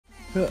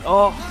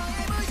Oh.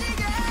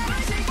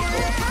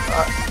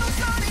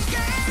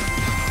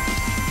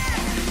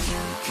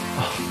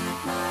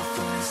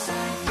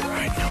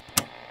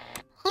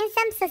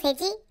 핸섬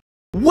소세지.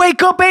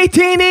 Wake up,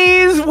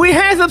 ATEEZ! We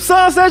have some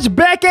sausage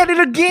back at it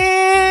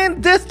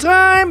again! This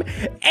time,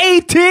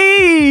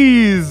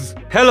 ATEEZ!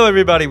 Hello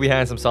everybody, we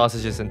had some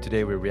sausages and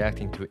today we're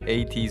reacting to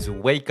ATEEZ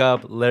Wake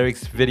Up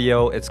lyrics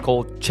video. It's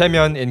called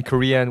Chaemyeon in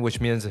Korean, which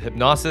means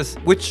hypnosis,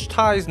 which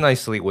ties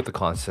nicely with the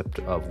concept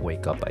of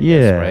wake up, I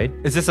guess, right?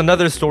 Is this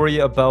another story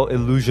about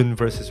illusion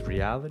versus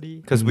reality?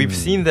 Because we've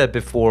seen that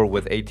before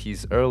with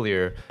ATEEZ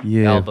earlier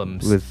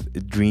albums.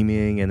 With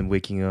dreaming and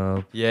waking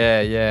up.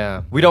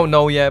 Yeah. We don't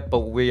know yet,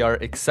 but we are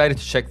excited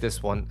to check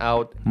this one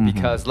out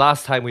because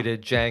last time we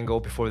did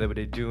Django, before that we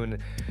did Dune.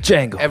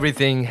 Django.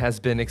 Everything has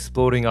been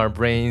exploding our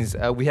brains.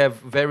 We have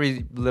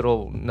very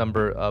little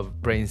number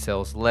of brain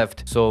cells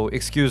left, so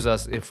excuse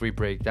us if we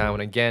break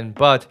down again,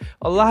 but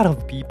a lot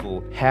of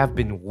people have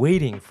been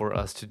waiting for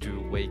us to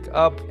do Wake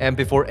Up. And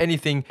before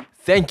anything,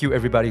 thank you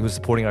everybody who's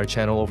supporting our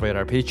channel over at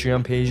our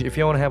Patreon page. If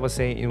you want to have a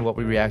say in what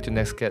we react to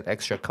next, get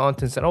extra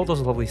contents and all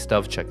those lovely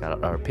stuff, check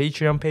out our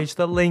Patreon page.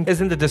 The link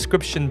is in the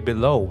description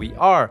below. We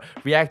are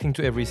reacting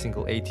to every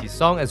single ATEEZ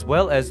song, as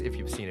well as, if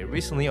you've seen it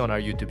recently on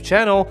our YouTube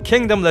channel,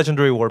 Kingdom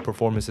Legendary War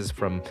performances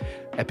from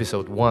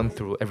episode 1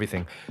 through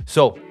everything.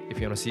 So if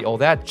you want to see all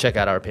that, check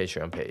out our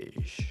Patreon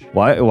page.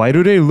 Why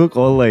do they look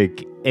all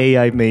like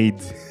AI made?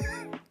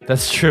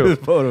 That's true.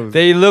 Photos.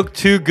 They look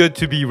too good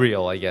to be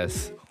real, I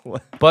guess.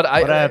 What But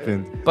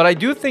happened? I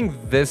do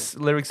think this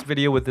lyrics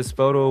video with this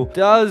photo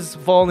does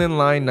fall in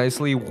line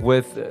nicely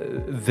with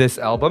this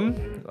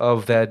album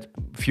of that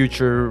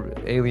future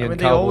alien they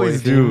cowboy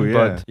always theme. do, yeah.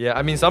 But yeah,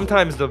 I mean,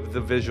 sometimes the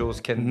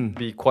visuals can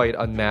be quite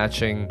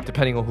unmatching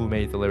depending on who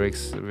made the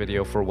lyrics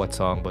video for what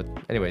song. But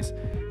anyways,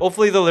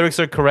 hopefully the lyrics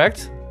are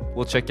correct.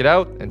 We'll check it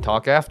out and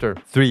talk after.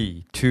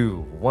 3,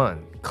 2,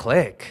 1,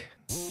 click.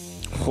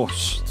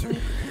 Whoosh.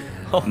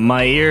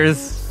 My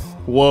ears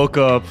woke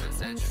up.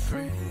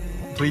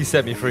 Please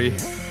set me free.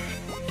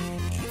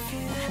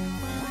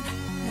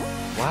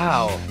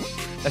 Wow,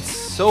 that's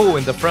so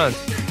in the front.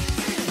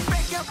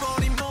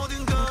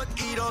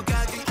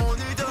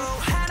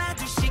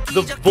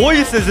 The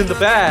voice is in the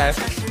back.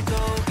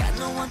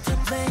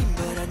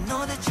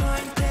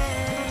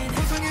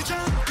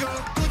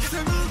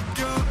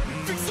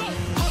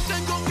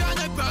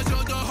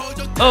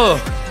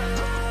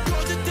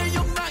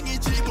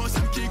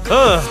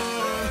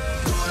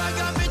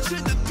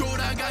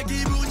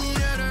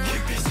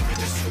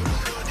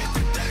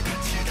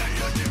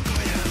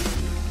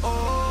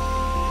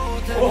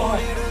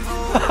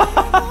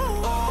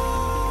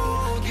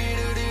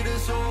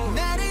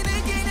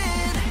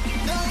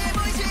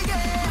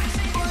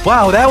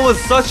 Wow, that was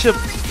such a...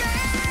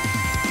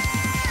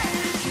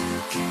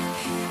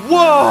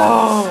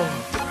 Whoa!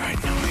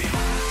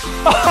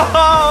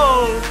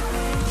 Oh!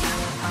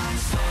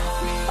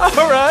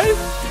 Alright.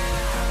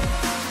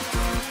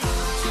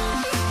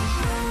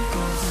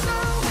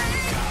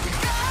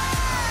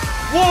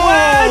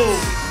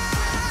 What?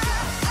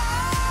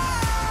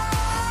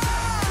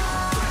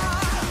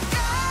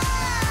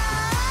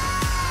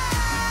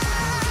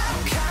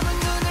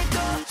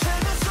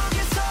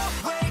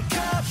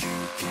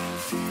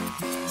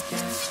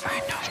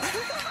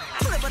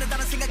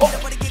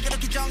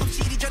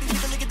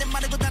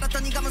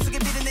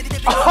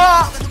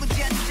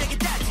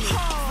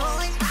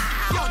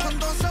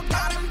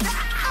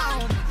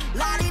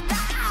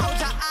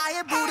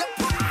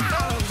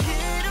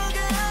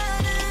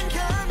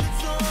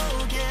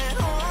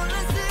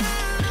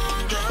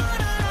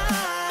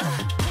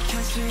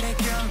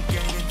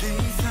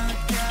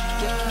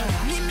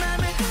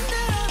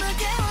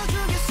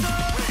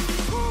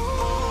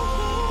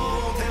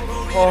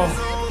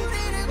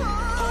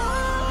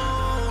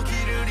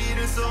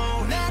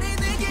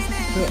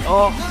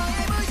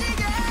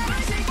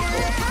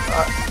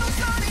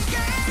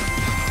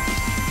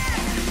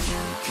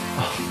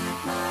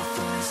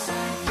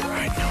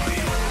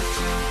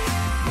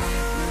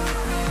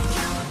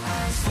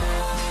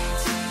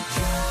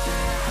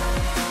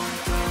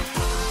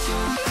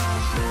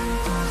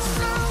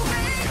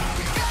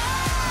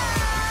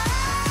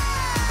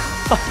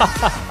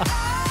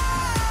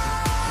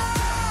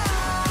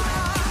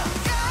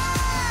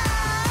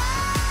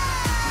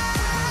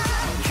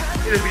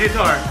 Here's the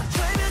guitar.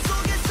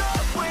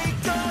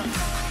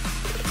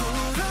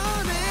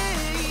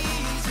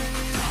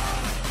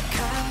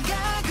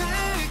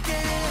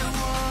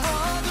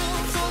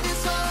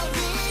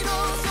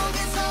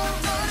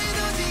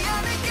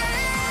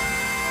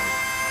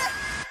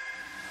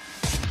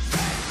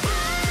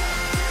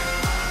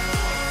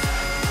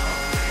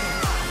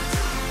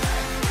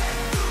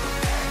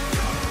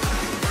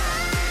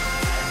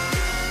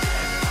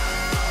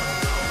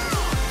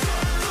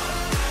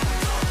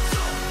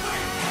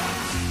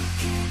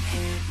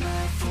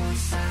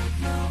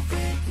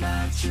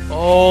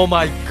 Oh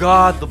my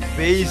god, the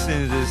bass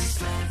in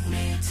this.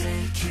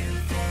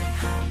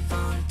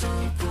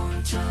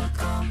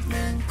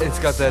 It's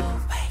got that.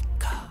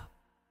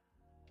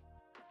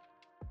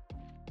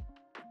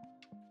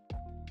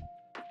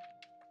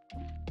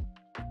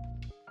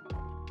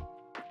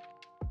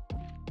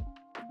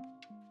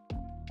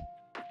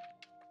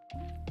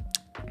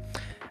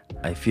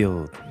 I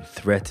feel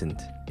threatened.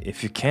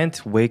 If you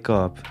can't wake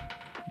up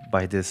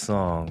by this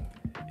song,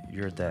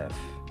 you're deaf.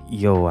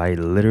 Yo, I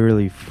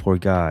literally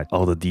forgot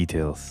all the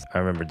details. I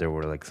remember there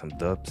were like some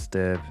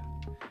dubstep.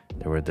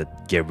 There were the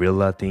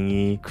guerrilla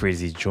thingy,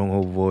 crazy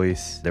Django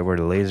voice. There were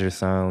the laser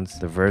sounds.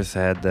 The verse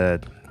had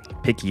that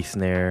picky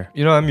snare.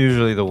 You know, I'm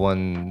usually the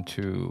one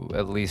to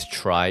at least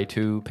try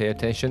to pay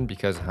attention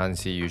because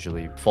Hansi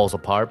usually falls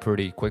apart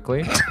pretty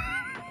quickly.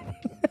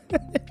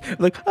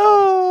 Like,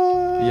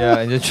 oh. Yeah,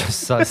 and it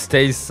just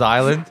stays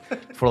silent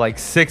for like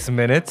 6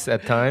 minutes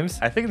at times.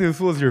 I think this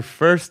was your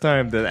first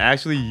time that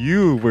actually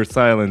you were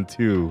silent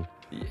too.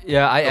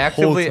 Yeah, I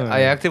whole time.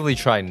 actively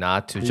try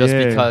not to, just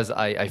Yeah. because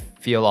I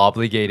feel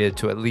obligated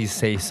to at least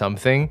say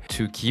something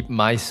to keep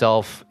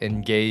myself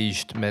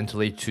engaged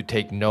mentally, to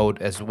take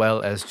note as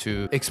well as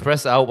to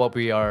express out what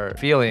we are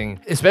feeling,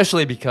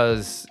 especially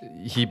because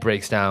he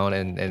breaks down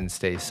and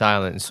stays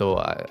silent. So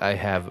I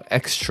have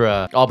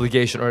extra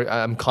obligation, or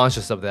I'm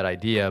conscious of that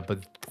idea.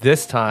 But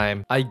this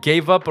time I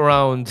gave up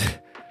around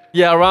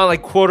yeah, around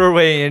like quarter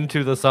way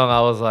into the song, I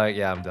was like,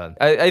 yeah, I'm done.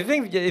 I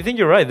think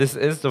you're right. This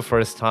is the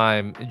first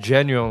time,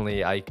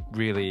 genuinely, I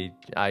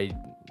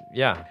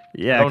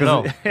don't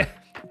know.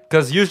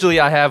 Because usually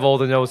I have all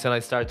the notes and I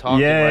start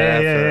talking right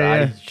after. Yeah.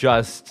 I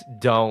just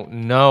don't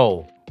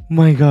know.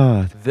 My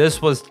God.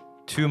 This was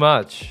too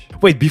much.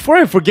 Wait, before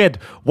I forget,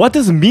 what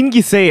does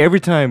Mingi say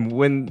every time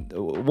when...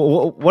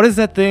 what is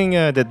that thing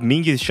that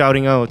Mingi is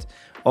shouting out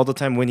all the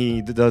time when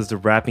he does the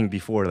rapping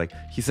before? Like,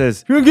 he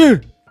says,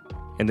 "Mingi!"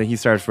 And then he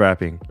starts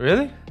rapping.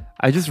 Really?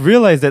 I just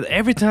realized that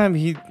every time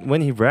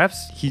when he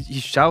raps, he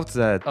shouts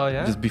that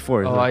just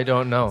before. Oh, I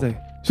don't know. Like,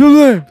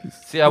 "Shut up!"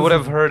 See, I would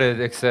have heard it,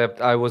 except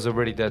I was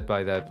already dead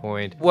by that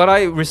point. What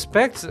I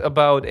respect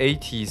about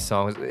ATEEZ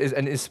songs is,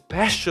 and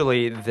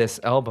especially this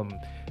album,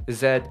 is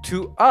that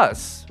to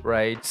us,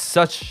 right,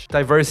 such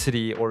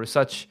diversity or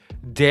such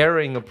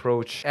daring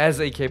approach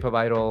as a K-pop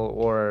idol,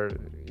 or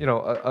you know,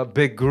 a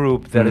big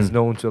group that is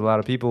known to a lot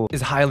of people,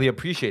 is highly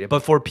appreciated.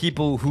 But for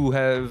people who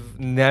have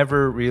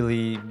never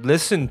really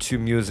listened to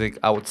music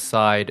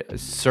outside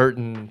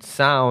certain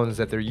sounds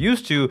that they're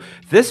used to,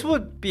 this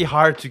would be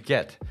hard to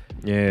get.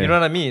 Yeah. You know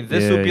what I mean?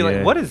 This would be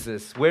like, what is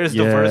this? Where's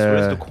the verse?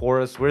 Where's the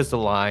chorus? Where's the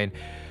line?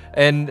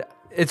 And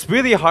it's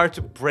really hard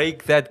to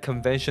break that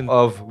convention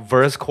of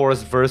verse,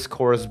 chorus, bridge,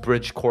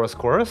 chorus,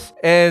 chorus.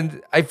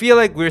 And I feel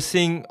like we're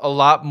seeing a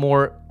lot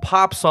more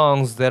pop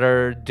songs that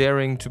are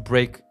daring to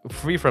break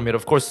free from it.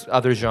 Of course,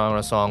 other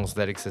genre songs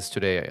that exist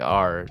today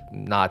are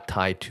not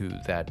tied to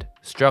that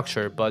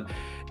structure, but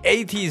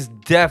ATEEZ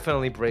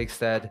definitely breaks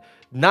that.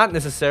 Not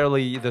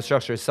necessarily the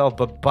structure itself,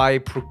 but by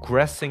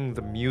progressing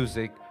the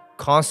music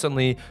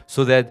constantly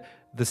so that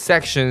the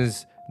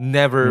sections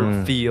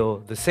never feel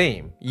the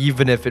same.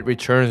 Even if it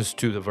returns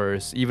to the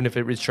verse, even if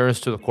it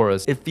returns to the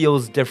chorus, it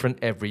feels different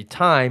every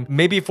time.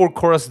 Maybe for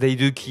chorus they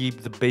do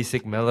keep the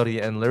basic melody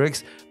and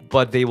lyrics,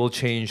 but they will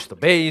change the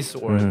bass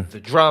or the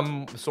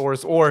drum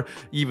source or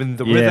even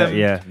the rhythm.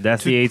 Yeah,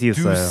 that's the ATEEZ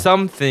do style.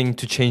 Something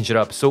to change it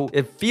up. So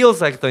it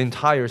feels like the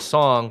entire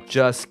song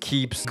just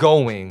keeps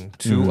going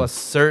to a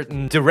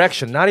certain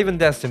direction, not even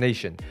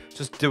destination,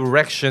 just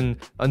direction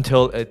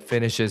until it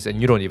finishes and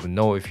you don't even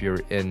know if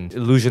you're in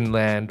illusion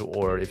land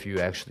or if you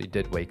actually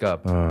did wake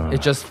up.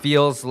 It just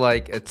feels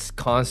like it's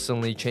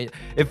constantly changing.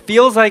 It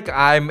feels like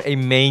I'm a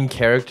main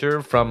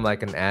character from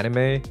like an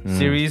anime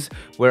series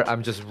where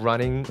I'm just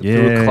running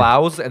through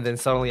clouds and then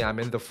suddenly I'm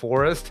in the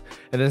forest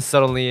and then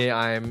suddenly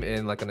I'm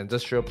in like an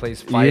industrial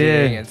place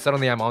fighting and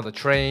suddenly I'm on the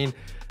train.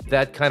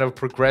 That kind of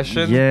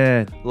progression,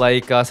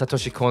 like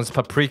Satoshi Kon's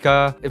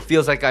Paprika. It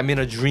feels like I'm in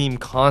a dream,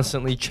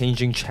 constantly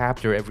changing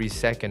chapter every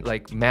second,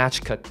 like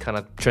match cut kind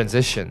of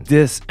transition.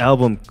 This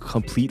album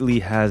completely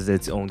has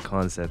its own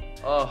concept,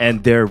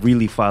 and they're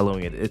really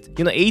following it.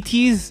 You know,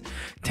 ATEEZ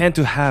tend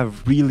to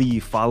have really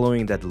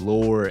following that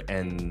lore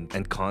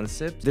and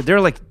concept.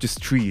 They're like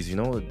just trees, you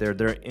know.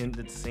 They're in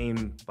the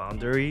same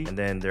boundary, and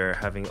then they're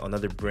having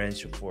another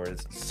branch for a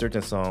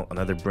certain song,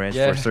 another branch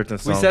for a certain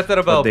song. We said that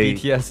about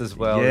BTS as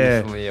well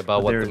recently,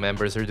 about what they're- the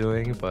members are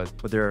doing, but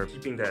they're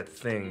keeping that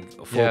thing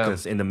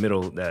focus in the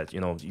middle, that, you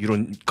know, you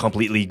don't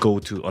completely go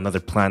to another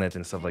planet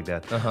and stuff like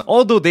that.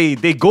 Although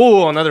they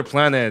go on another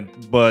planet,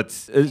 but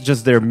it's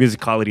just their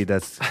musicality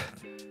that's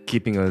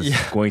keeping us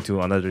going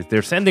to another.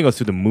 They're sending us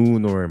to the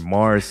moon or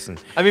Mars.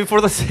 And I mean, for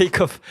the sake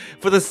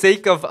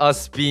of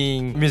us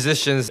being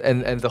musicians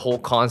and the whole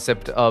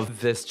concept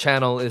of this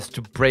channel is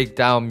to break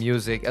down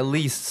music at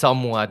least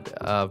somewhat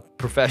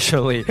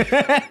professionally.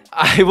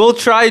 I will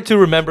try to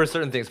remember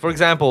certain things. For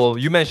example,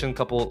 you mentioned a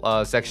couple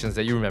sections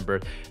that you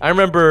remembered. I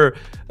remember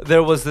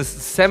there was this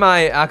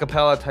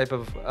semi-a-cappella type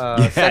of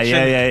section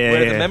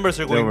where the members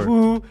are going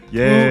woo,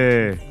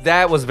 woo.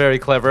 That was very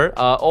clever.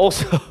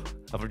 Also,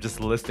 I'm just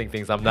listing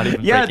things I'm not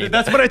even breaking.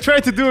 that's what I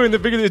tried to do in the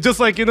beginning. Just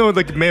like, you know,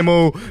 like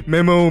memo,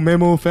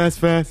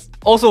 fast.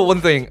 Also, one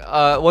thing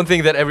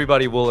that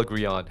everybody will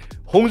agree on,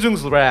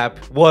 Hongjoong's rap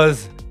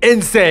was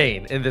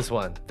insane in this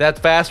one. That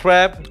fast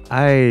rap,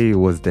 I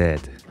was dead.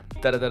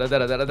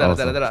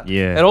 da-da-da-da-da-da-da-da-da-da.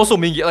 Yeah. And also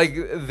Mingi, like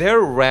their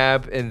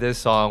rap in this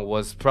song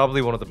was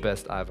probably one of the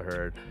best I've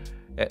heard.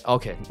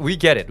 Okay, we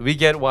get it. We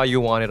get why you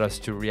wanted us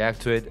to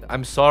react to it.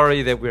 I'm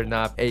sorry that we're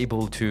not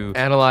able to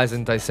analyze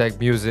and dissect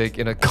music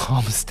in a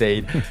calm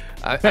state.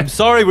 I'm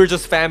sorry we're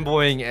just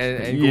fanboying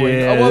and going,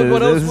 Yeah, oh,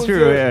 what else that's was true,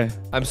 there? yeah.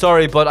 I'm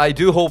sorry, but I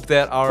do hope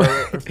that our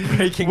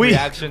breaking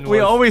reaction we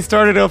was... always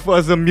started off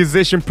as a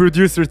musician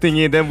producer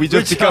thingy, and then we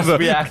just become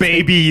reacting.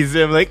 babies.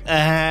 I'm like,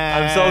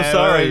 I'm so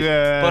sorry,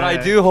 but I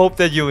do hope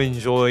that you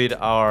enjoyed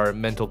our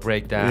mental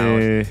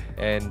breakdown.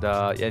 And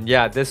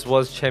yeah, this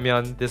was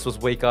Chaemyeon. This was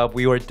Wake Up.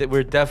 We're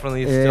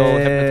definitely still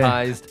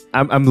hypnotized.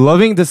 I'm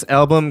loving this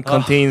album.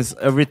 Contains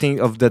everything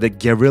of the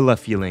guerrilla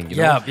feeling. You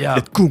know? Yeah.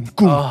 The gung,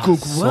 gung, gung,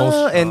 so wah,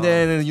 strong. and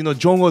then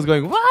Jongwo's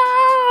going wow.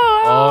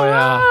 Oh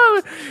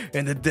yeah.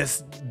 And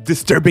this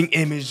disturbing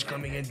image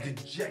coming in, the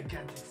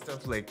gigantic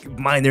stuff like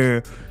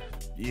minor.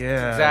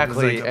 Yeah,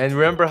 Exactly. like And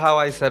remember how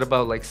I said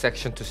about like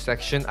section to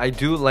section? I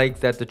do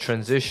like that the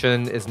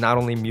transition is not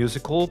only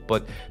musical,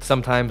 but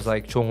sometimes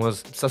like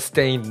Jongho's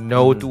sustained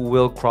note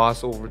will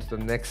cross over to the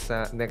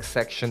next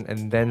section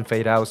and then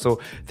fade out. So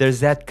there's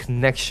that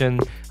connection.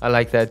 I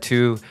like that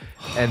too.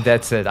 And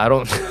that's it. I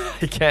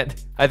can't.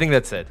 I think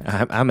that's it.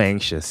 I'm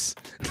anxious.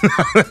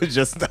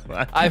 Just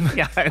I'm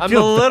I a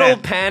feel little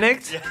bad.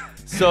 panicked.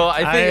 So I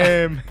I think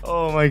am.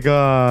 Oh my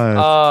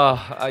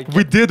god. we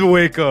We did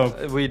wake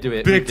up. we do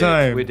it. Big we did,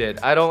 time. We did.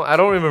 I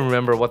don't even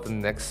remember what the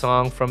next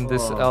song from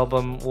this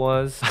album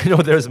was. I know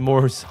there's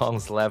more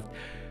songs left.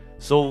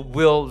 So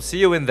we'll see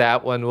you in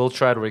that one. We'll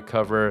try to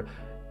recover.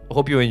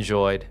 Hope you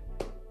enjoyed.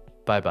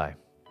 Bye bye.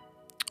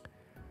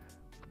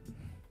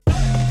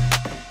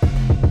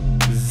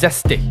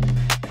 Zesty.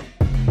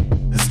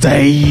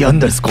 Stay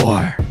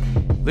underscore.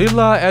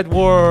 Lila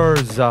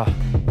Edwards.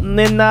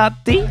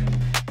 Ninati.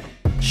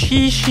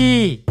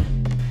 Shishi.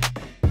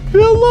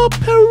 Villa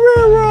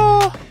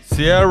Pereira.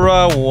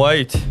 Sierra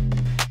White.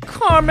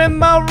 Carmen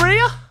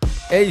Maria.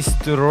 Ace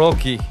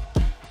Rocky.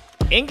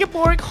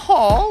 Ingeborg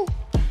Hall.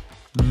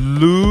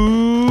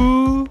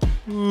 Lou.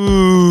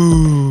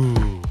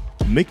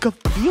 Makeup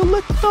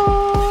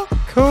Violetta.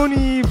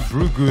 Coney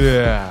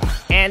Bruguier.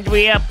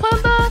 Andrea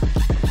Panda.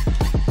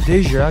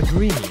 Deja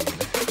Green.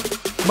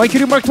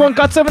 Mikey Mark Twain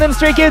got 7 and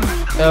Stray Kids.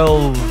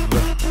 Elv.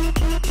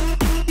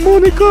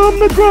 Monica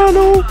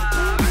Medrano.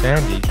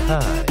 Sandy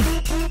Kai.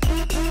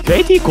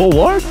 Katie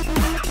Coward.